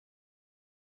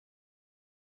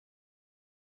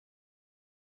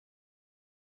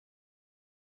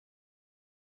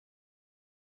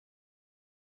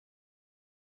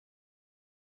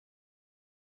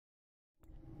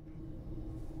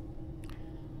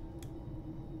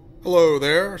Hello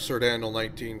there, Sir Daniel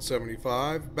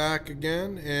 1975 back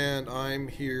again, and I'm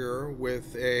here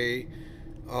with a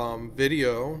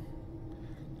video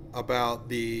about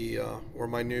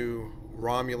my new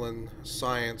Romulan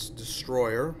Science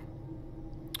Destroyer.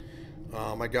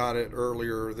 I got it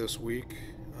earlier this week.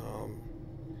 I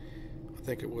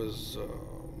think it was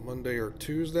Monday or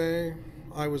Tuesday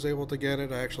I was able to get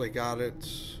it. I actually got it.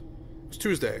 It was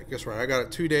Tuesday. Guess right. I got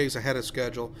it 2 days ahead of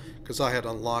schedule because I had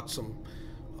unlocked some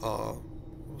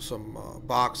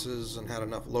boxes and had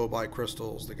enough low-buy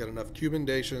crystals to get enough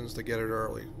cubandations to get it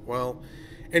early. Well,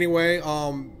 anyway,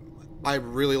 I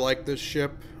really like this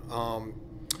ship.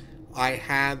 I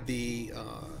had the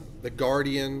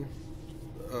Guardian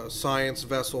science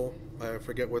vessel. I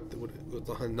forget what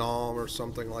the Hanam or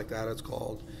something like that it's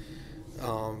called.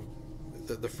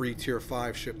 The free tier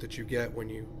 5 ship that you get when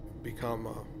you become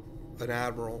an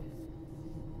admiral.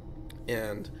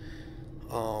 And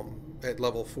at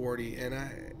level 40, and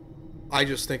I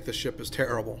just think the ship is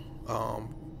terrible.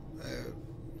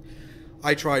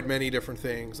 I tried many different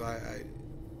things,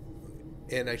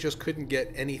 and I just couldn't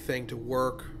get anything to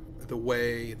work the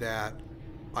way that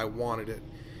I wanted it.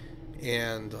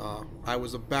 And I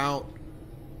was about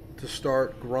to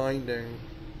start grinding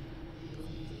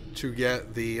to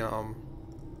get the Tal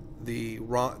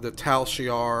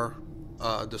Shiar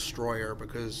destroyer,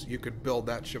 because you could build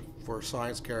that ship for a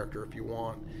science character if you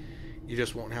want. You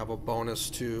just won't have a bonus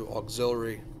to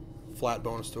auxiliary, flat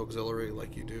bonus to auxiliary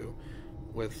like you do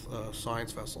with a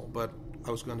science vessel. But I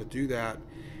was going to do that,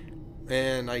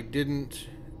 and I didn't.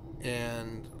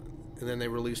 And then they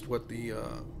released what the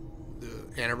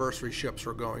anniversary ships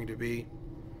were going to be,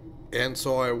 and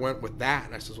so I went with that.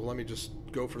 And I said, well, let me just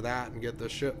go for that and get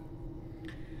this ship.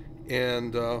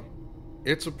 And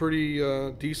it's a pretty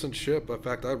decent ship. In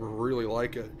fact, I really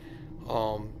like it.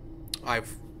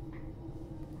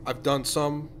 I've done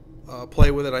some play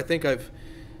with it. I think I've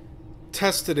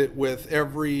tested it with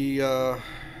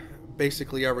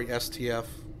basically every STF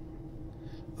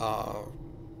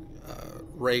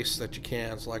race that you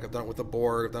can. So like I've done it with the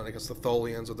Borg, I've done it against the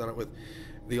Tholians, I've done it with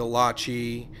the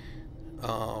Alachi.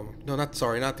 No, not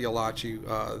the Alachi.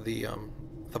 The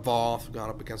Voth. I've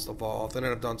gone up against the Voth, and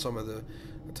then I've done some of the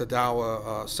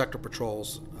Tadawa sector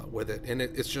patrols with it, and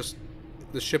it's just,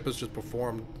 the ship has just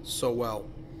performed so well.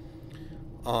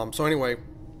 So anyway,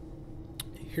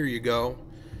 here you go,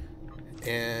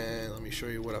 and let me show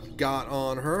you what I've got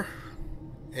on her,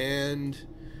 and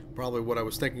probably what I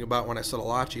was thinking about when I said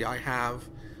Alachi. I have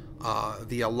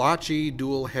the Alachi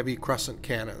dual heavy crescent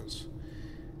cannons,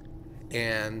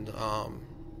 and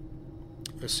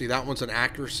let's see, that one's an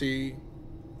accuracy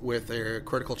with a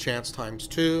critical chance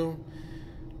 ×2,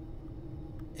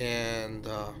 and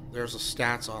there's the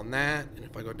stats on that. And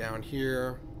if I go down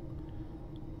here,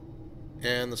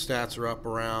 and the stats are up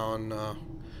around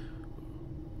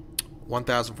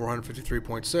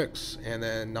 1,453.6, and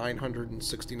then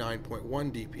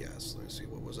 969.1 DPS. Let me see,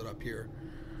 what was it up here?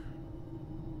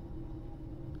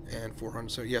 And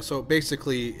 400. So yeah, so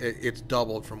basically it's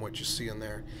doubled from what you see in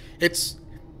there.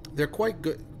 They're quite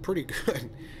good, pretty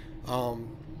good.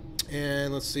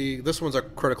 And let's see, this one's a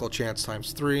critical chance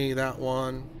 ×3, that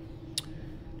one.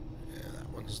 And that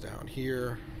one's down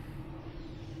here.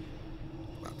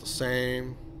 About the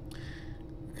same.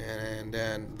 And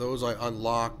then those I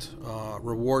unlocked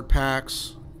reward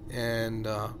packs, and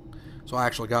so I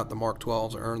actually got the Mark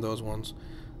 12s. I earned those ones.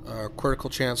 Critical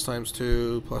chance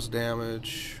 ×2 plus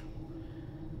damage.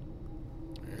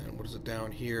 And what is it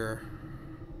down here?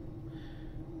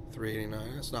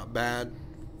 389. That's not bad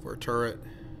for a turret.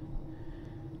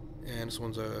 And this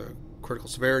one's a critical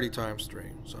severity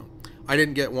 ×3. So I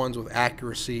didn't get ones with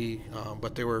accuracy,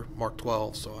 but they were Mark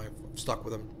 12, so I've stuck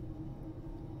with them.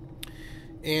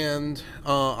 And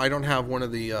I don't have one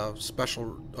of the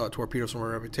special torpedoes from my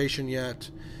reputation yet,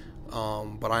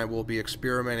 but I will be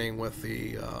experimenting with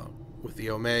the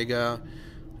Omega,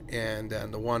 and then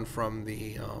the one from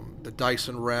the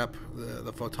Dyson rep,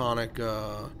 the photonic,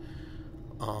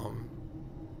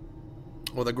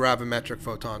 the gravimetric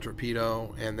photon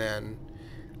torpedo, and then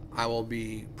I will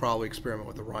be probably experiment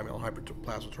with the Romulan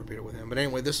hyperplasma torpedo with him. But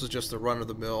anyway, this is just the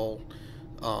run-of-the-mill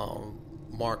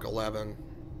Mark 11.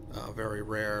 Very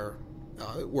rare.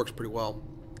 It works pretty well.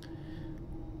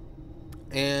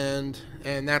 And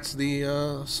that's the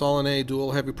Solene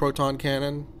dual heavy proton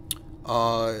cannon.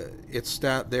 Its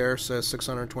stat there says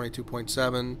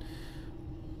 622.7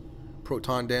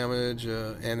 proton damage,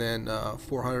 and then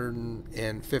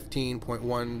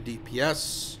 415.1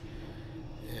 DPS.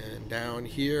 And down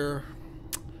here,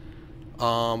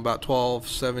 about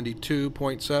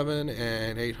 1272.7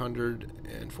 and 800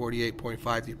 and 48.5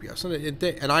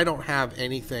 DPS. And I don't have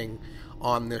anything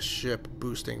on this ship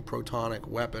boosting protonic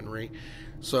weaponry,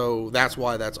 so that's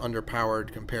why that's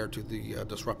underpowered compared to the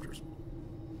disruptors.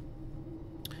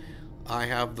 I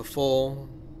have the full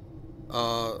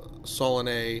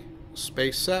Solanae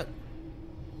space set,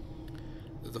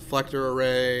 the deflector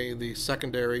array, the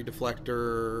secondary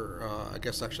deflector. I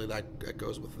guess actually that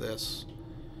goes with this,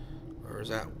 or is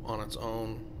that on its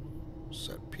own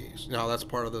set piece? No, that's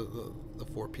part of the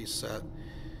 4-piece set.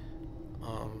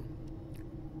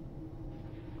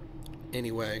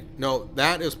 Anyway, no,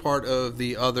 that is part of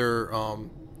the other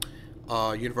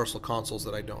universal consoles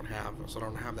that I don't have. So I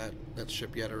don't have that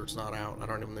ship yet, or it's not out. I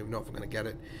don't even know if I'm going to get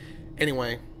it.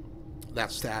 Anyway,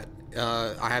 that's that.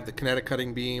 I have the kinetic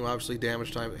cutting beam, obviously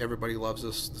damage time. Everybody loves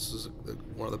this. This is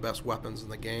one of the best weapons in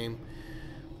the game.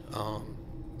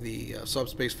 The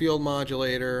subspace field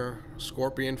modulator,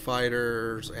 scorpion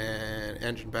fighters, and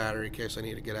engine battery in case I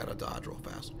need to get out of dodge real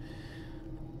fast.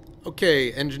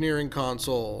 Okay, engineering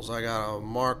consoles. I got a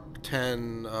Mark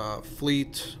 10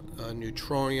 fleet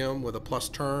neutronium with a plus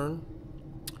turn,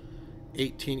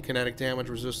 18 kinetic damage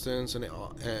resistance, and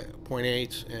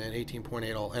 0.8 and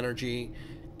 18.8 all energy,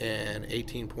 and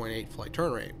 18.8 flight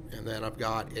turn rate. And then I've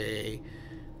got an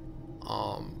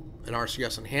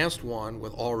RCS enhanced one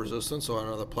with all resistance, so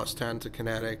another plus 10 to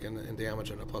kinetic and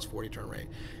damage, and a plus 40 turn rate.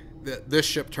 This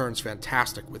ship turns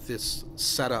fantastic with this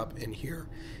setup in here.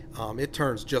 It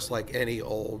turns just like any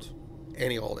old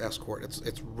escort.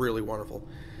 It's really wonderful.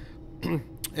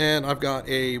 And I've got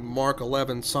a Mark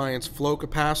 11 science flow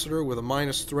capacitor with a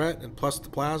minus threat and plus the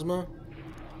plasma.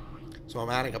 So I'm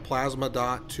adding a plasma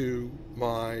dot to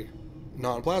my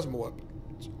non-plasma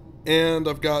weapons. And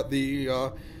I've got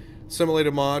the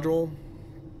simulated module,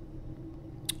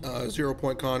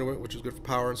 0-point conduit, which is good for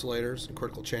power insulators and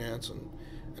critical chance, and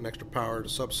an extra power to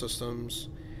subsystems.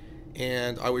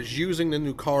 And I was using the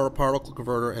new Nucara particle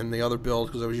converter in the other build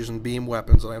because I was using beam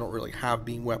weapons, and I don't really have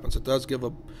beam weapons. It does give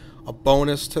a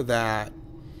bonus to that,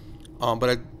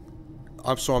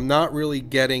 so I'm not really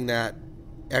getting that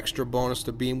extra bonus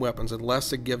to beam weapons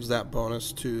unless it gives that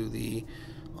bonus to the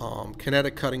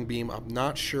kinetic cutting beam. I'm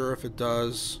not sure if it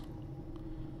does.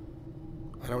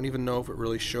 I don't even know if it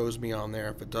really shows me on there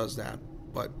if it does that,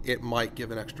 but it might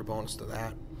give an extra bonus to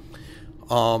that.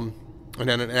 And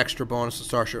then an extra bonus to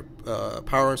Starship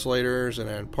power insulators, and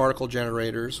then particle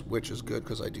generators, which is good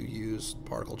because I do use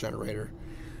particle generator.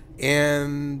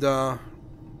 And so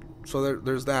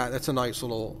there's that. That's a nice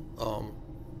little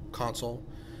console.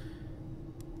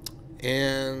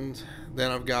 And then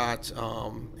I've got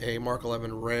a Mark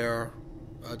 11 rare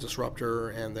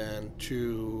disruptor, and then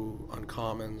 2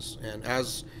 uncommons. And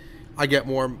as I get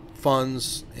more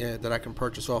funds that I can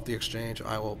purchase off the exchange,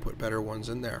 I will put better ones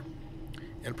in there.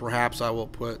 And perhaps I will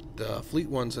put the fleet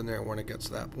ones in there when it gets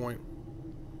to that point.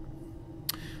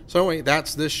 So anyway,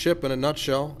 that's this ship in a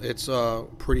nutshell. It's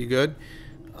pretty good.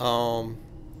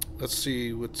 Let's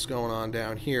see what's going on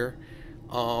down here.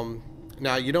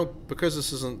 Now, you don't, because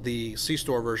this isn't the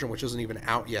C-Store version, which isn't even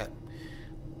out yet,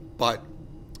 but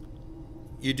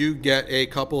you do get a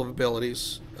couple of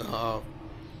abilities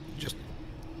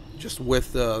just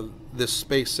with this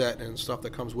space set and stuff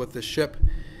that comes with this ship.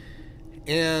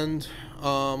 And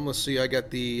let's see, I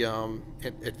get the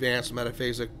advanced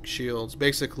metaphasic shields.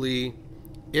 Basically,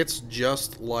 it's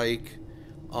just like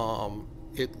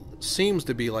it seems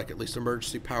to be like at least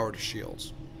emergency power to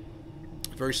shields.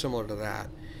 Very similar to that,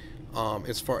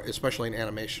 especially in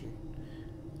animation.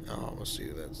 Let's see,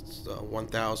 that's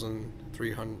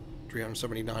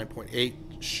 1,379.8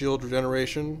 shield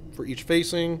regeneration for each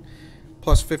facing,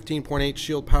 plus 15.8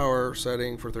 shield power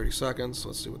setting for 30 seconds.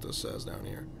 Let's see what this says down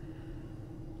here.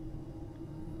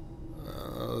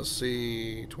 Let's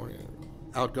see, 20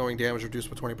 outgoing damage reduced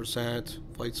by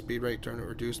 20%, flight speed rate turn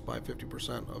reduced by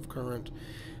 50% of current,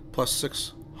 plus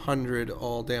 600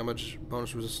 all damage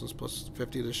bonus resistance, plus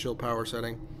 50 to shield power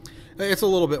setting. It's a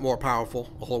little bit more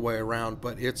powerful the whole way around,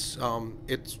 but it's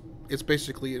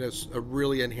basically a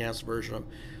really enhanced version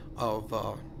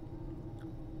of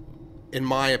in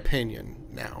my opinion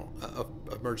now, of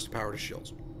emergency power to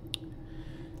shields.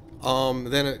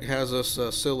 Then it has this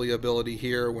silly ability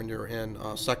here when you're in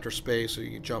sector space, so you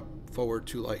can jump forward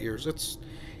 2 light years.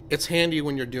 It's handy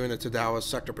when you're doing the Tadawa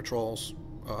sector patrols,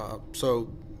 so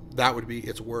that would be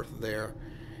it's worth there.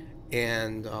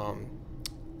 And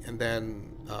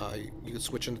then you can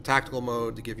switch into tactical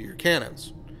mode to give you your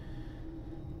cannons.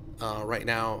 Right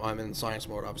now I'm in science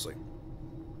mode, obviously.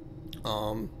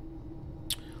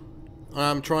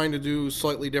 I'm trying to do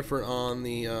slightly different on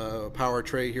the power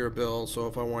tray here build, so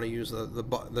if I want to use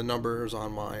the numbers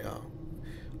on my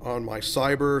on my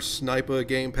Cyber Sniper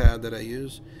gamepad that I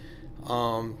use.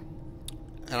 And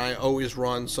I always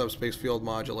run Subspace Field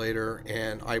Modulator,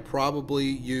 and I probably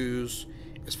use,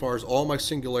 as far as all my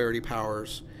singularity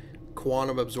powers,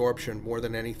 Quantum Absorption more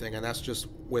than anything, and that's just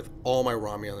with all my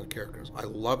Romulan characters. I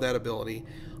love that ability.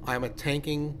 I'm a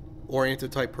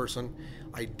tanking-oriented type person.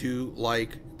 I do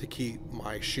like to keep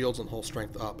my shields and hull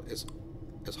strength up as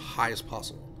high as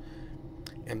possible.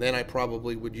 And then I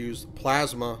probably would use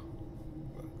Plasma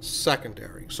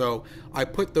secondary. So I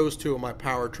put those two in my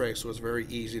power tray so it's very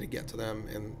easy to get to them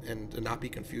and to not be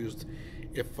confused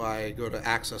if I go to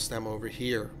access them over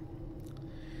here.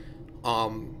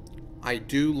 I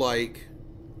do like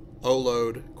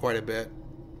O-Load quite a bit,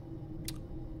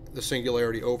 the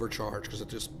Singularity Overcharge, because it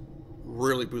just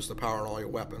really boosts the power on all your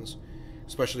weapons,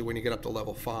 especially when you get up to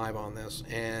level 5 on this.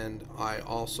 And I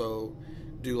also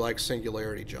do like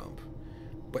Singularity Jump,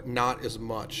 but not as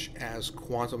much as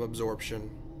Quantum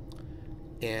Absorption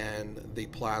and the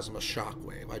Plasma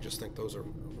Shockwave. I just think those are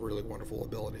really wonderful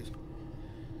abilities.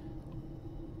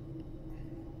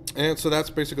 And so that's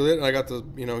basically it. And I got the,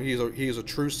 he's a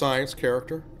true science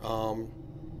character.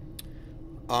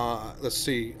 Let's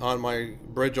see, on my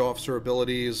bridge officer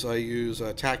abilities, I use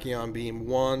Tachyon Beam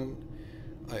 1.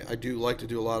 I do like to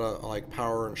do a lot of like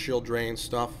power and shield drain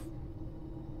stuff.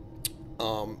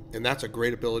 And that's a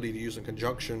great ability to use in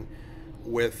conjunction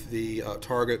with the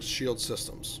target shield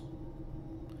systems.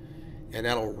 And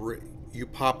that'll you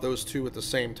pop those two at the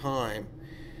same time,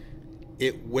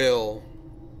 it will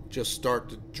just start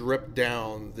to drip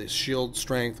down the shield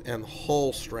strength and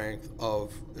hull strength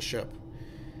of the ship.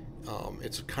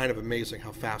 It's kind of amazing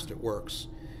how fast it works.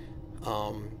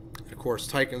 Of course,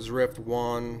 Tychon's Rift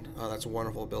 1, that's a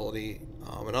wonderful ability.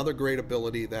 Another great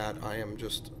ability that I am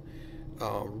just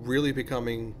really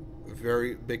becoming a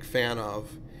very big fan of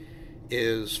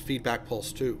is Feedback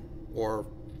Pulse 2 or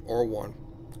 1.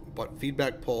 But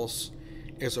Feedback Pulse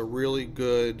is a really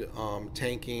good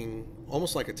tanking,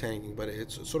 almost like a tanking, but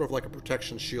it's sort of like a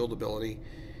protection shield ability,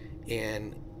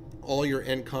 and all your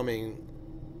incoming,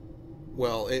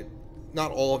 well,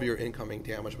 not all of your incoming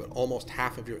damage, but almost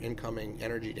half of your incoming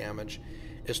energy damage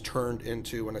is turned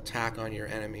into an attack on your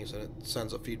enemies, and it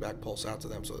sends a feedback pulse out to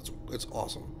them, so it's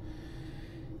awesome.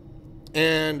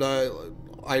 And I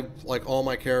like all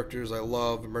my characters. I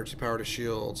love Emergency Power to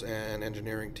Shields and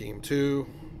Engineering Team 2.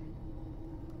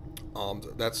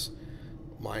 That's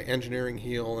my engineering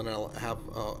heal, and I'll have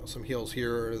some heals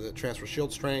here that transfer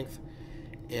shield strength,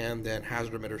 and then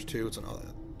Hazard Emitters 2. It's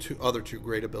another two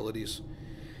great abilities.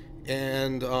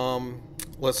 And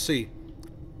let's see,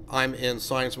 I'm in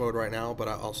science mode right now, but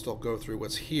I'll still go through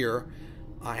what's here.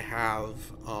 I have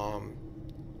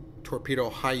Torpedo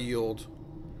High Yield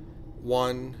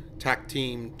 1, TAC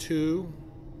Team 2,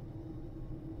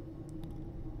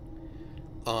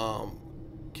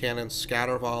 Cannon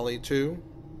Scatter Volley 2,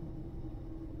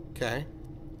 okay,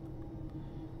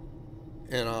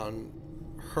 and on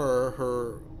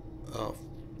her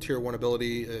Tier 1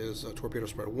 ability is Torpedo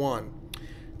Spread 1.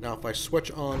 Now if I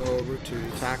switch on over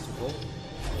to Tactical,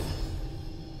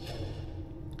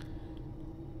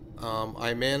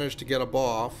 I managed to get a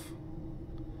buff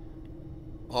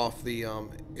off the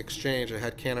exchange. I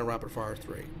had Cannon Rapid Fire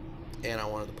 3, and I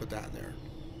wanted to put that in there.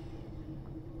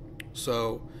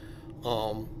 So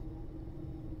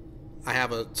I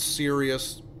have a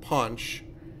serious punch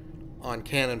on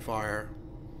Cannon Fire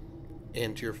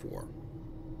in Tier 4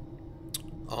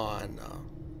 on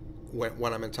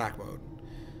when I'm in TAC mode.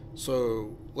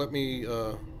 So let me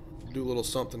do a little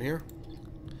something here.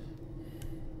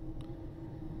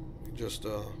 Just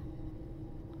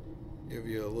give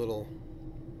you a little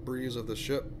breeze of the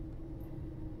ship.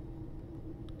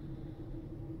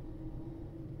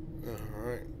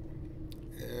 Alright,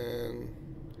 and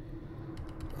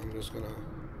I'm just gonna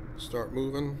start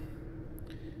moving.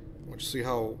 I want you to see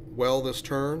how well this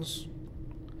turns.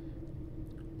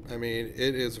 I mean,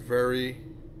 it is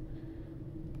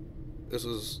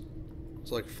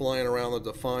it's like flying around the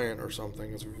Defiant or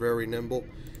something. It's very nimble,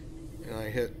 and I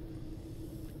hit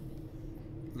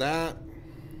that.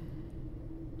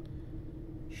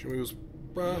 She moves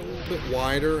a little bit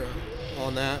wider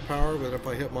on that power, but if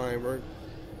I hit my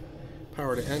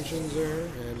power to engines there,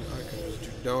 and I can just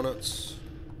do donuts,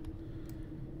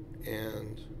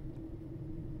 and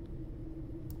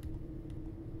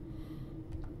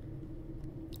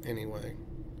anyway,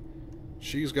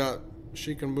 she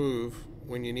can move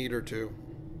when you need her to.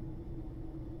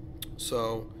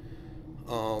 So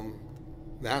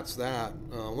that's that.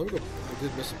 Let me go. I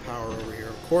did miss a power over here.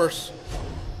 Of course,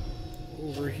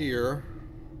 over here,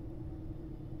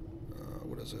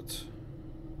 what is it?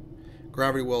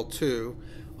 Gravity Well 2.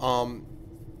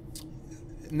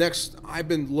 next, I've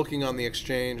been looking on the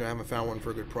exchange. I haven't found one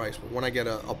for a good price, but when I get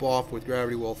a buff with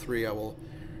Gravity Well 3, I will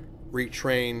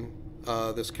retrain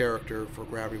this character for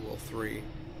Gravity Well 3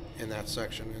 in that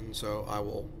section, and so I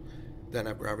will then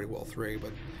have Gravity Well 3.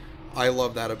 But I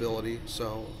love that ability,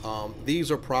 so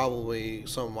these are probably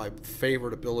some of my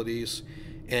favorite abilities,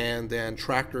 and then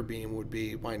Tractor Beam would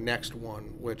be my next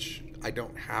one, which I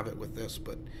don't have it with this,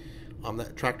 but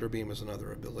that Tractor Beam is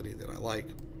another ability that I like.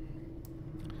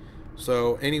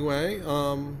 So anyway,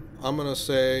 I'm gonna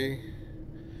say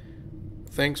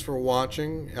thanks for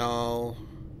watching. I'll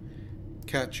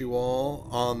catch you all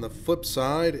on the flip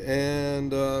side,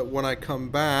 and when I come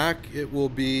back, it will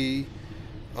be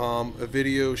a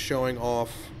video showing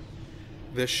off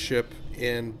this ship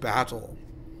in battle.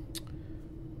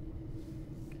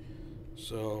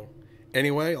 So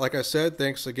anyway, like I said,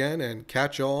 thanks again, and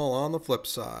catch you all on the flip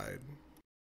side.